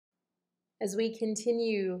As we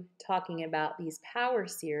continue talking about these power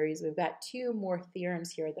series, we've got two more theorems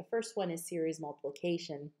here. The first one is series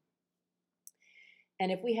multiplication.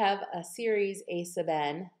 And if we have a series A sub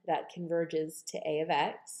n that converges to A of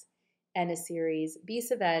x, and a series B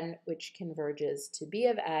sub n which converges to B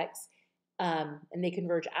of x, and they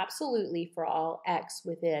converge absolutely for all x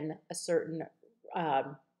within a certain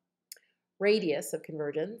radius of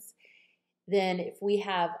convergence, then if we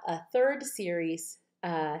have a third series,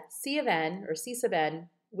 C of n, or C sub n,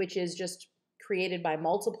 which is just created by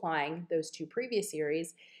multiplying those two previous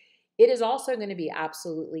series, it is also going to be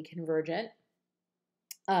absolutely convergent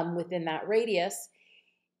within that radius,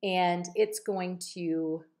 and it's going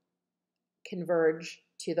to converge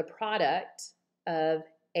to the product of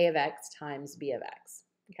A of x times B of x.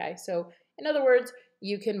 Okay, so in other words,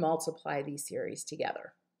 you can multiply these series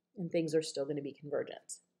together, and things are still going to be convergent.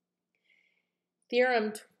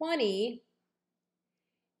 Theorem 20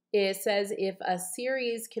 says if a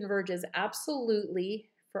series converges absolutely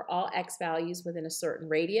for all x values within a certain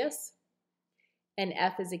radius, and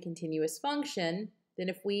f is a continuous function, then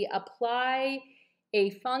if we apply a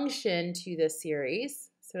function to this series,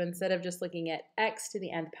 so instead of just looking at x to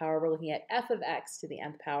the nth power, we're looking at f of x to the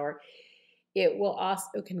nth power, it will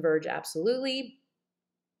also converge absolutely,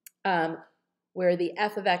 where the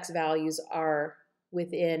f of x values are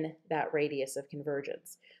within that radius of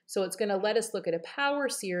convergence. So it's going to let us look at a power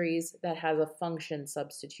series that has a function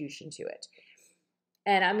substitution to it.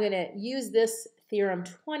 And I'm going to use this theorem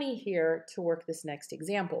 20 here to work this next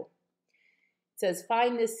example. It says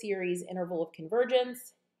find this series interval of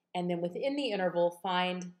convergence, and then within the interval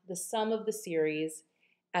find the sum of the series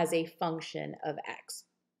as a function of x.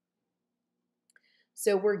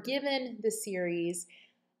 So we're given the series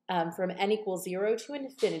from n equals 0 to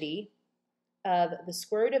infinity of the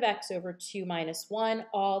square root of x over 2 minus 1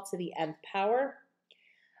 all to the nth power.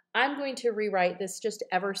 I'm going to rewrite this just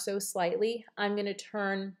ever so slightly. I'm going to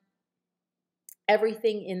turn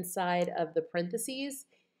everything inside of the parentheses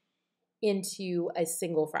into a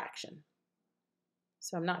single fraction.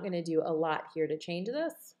 So I'm not going to do a lot here to change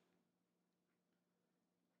this.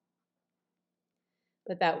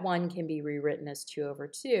 But that 1 can be rewritten as 2 over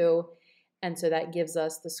 2. And so that gives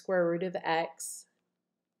us the square root of x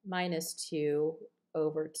minus 2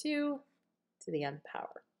 over 2 to the nth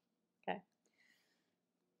power. Okay.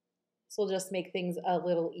 So we'll just make things a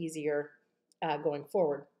little easier going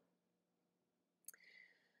forward.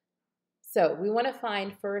 So we want to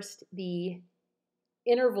find first the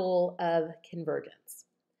interval of convergence.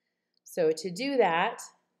 So to do that,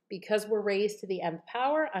 because we're raised to the nth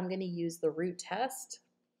power, I'm going to use the root test.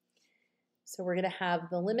 So we're going to have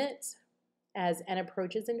the limit as n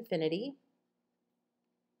approaches infinity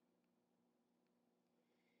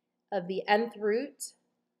of the nth root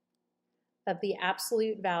of the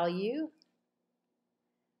absolute value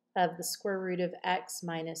of the square root of x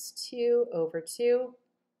minus 2 over 2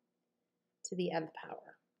 to the nth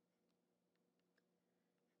power.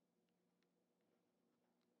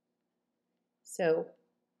 So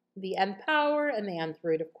the nth power and the nth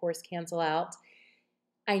root, of course, cancel out.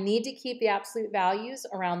 I need to keep the absolute values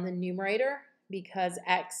around the numerator because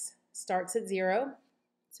x starts at 0.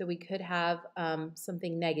 So we could have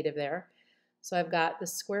something negative there. So I've got the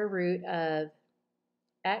square root of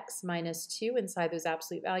x minus 2 inside those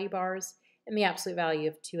absolute value bars, and the absolute value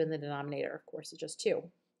of 2 in the denominator, of course, is just 2.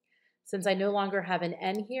 Since I no longer have an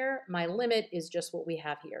n here, my limit is just what we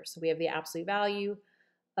have here. So we have the absolute value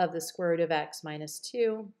of the square root of x minus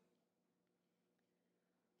 2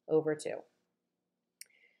 over 2.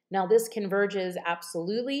 Now this converges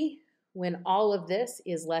absolutely when all of this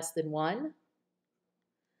is less than 1.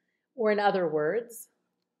 Or in other words,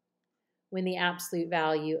 when the absolute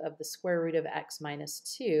value of the square root of x minus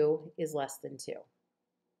 2 is less than 2.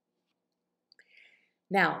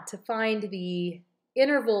 Now, to find the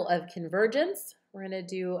interval of convergence, we're going to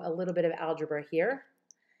do a little bit of algebra here.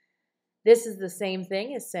 This is the same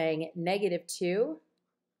thing as saying negative 2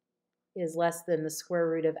 is less than the square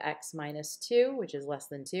root of x minus 2, which is less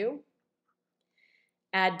than 2.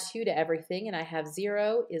 Add 2 to everything, and I have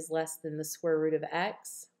 0 is less than the square root of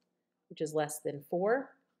x, which is less than 4.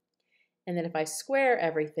 And then if I square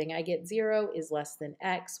everything, I get 0 is less than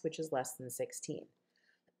x, which is less than 16.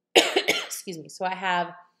 Excuse me. So I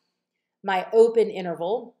have my open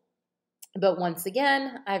interval, but once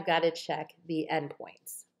again, I've got to check the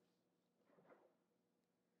endpoints.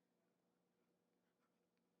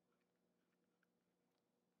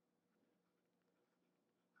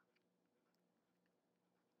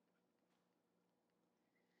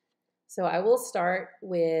 So I will start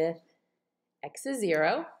with x is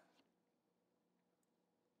 0.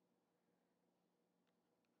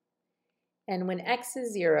 And when x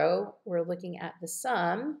is 0, we're looking at the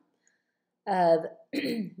sum of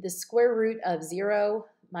the square root of 0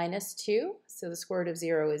 minus 2. So the square root of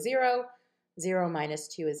 0 is 0. 0 minus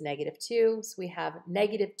 2 is negative 2. So we have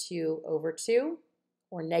negative 2 over 2,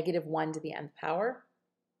 or negative 1 to the nth power.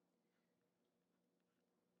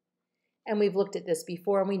 And we've looked at this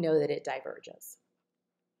before, and we know that it diverges.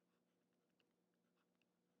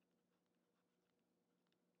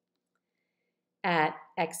 At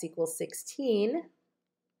x equals 16,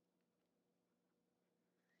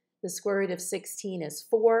 the square root of 16 is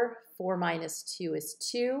 4. 4 minus 2 is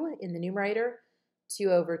 2 in the numerator. 2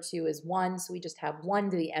 over 2 is 1, so we just have 1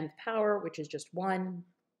 to the nth power, which is just 1.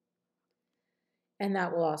 And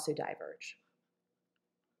that will also diverge.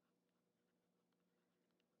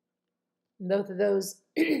 Both of those,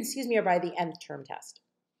 excuse me, are by the nth term test.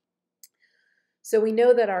 So we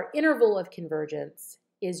know that our interval of convergence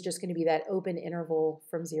is just going to be that open interval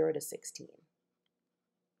from 0 to 16.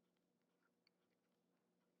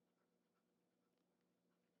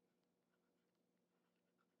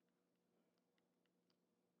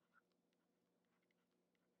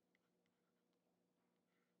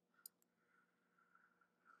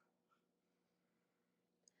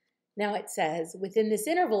 Now it says, within this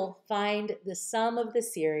interval, find the sum of the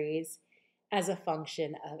series as a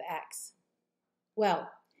function of x. Well,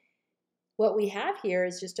 what we have here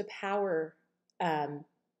is just a power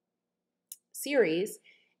series,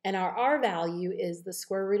 and our r value is the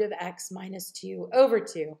square root of x minus 2 over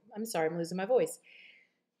 2. I'm sorry, I'm losing my voice.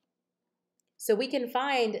 So we can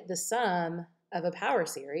find the sum of a power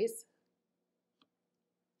series.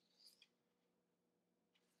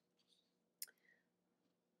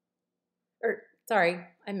 Sorry,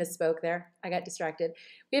 I misspoke there. I got distracted.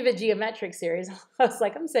 We have a geometric series. I was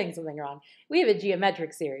like, I'm saying something wrong. We have a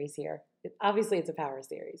geometric series here. Obviously, it's a power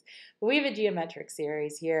series. But we have a geometric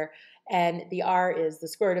series here, and the r is the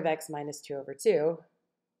square root of x minus 2 over 2.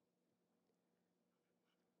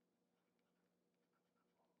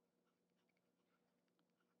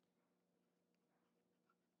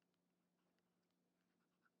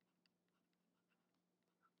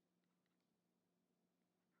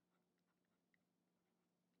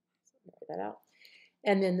 Write that out.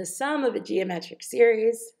 And then the sum of a geometric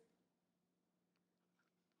series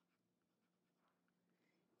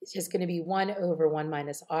is just going to be 1 over 1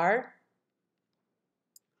 minus r.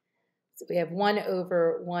 So we have 1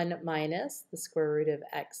 over 1 minus the square root of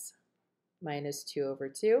x minus 2 over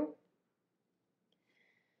 2.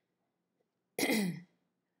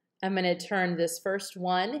 I'm going to turn this first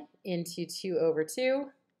 1 into 2 over 2.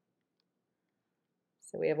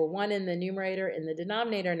 So we have a 1 in the numerator. In the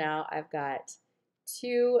denominator now, I've got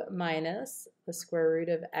 2 minus the square root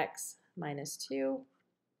of x minus 2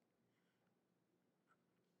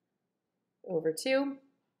 over 2.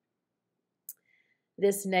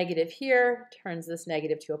 This negative here turns this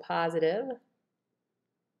negative to a positive.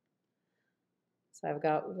 So I've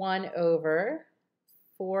got 1 over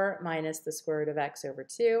 4 minus the square root of x over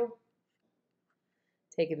 2.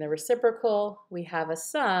 Taking the reciprocal, we have a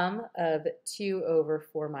sum of 2 over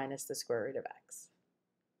 4 minus the square root of x.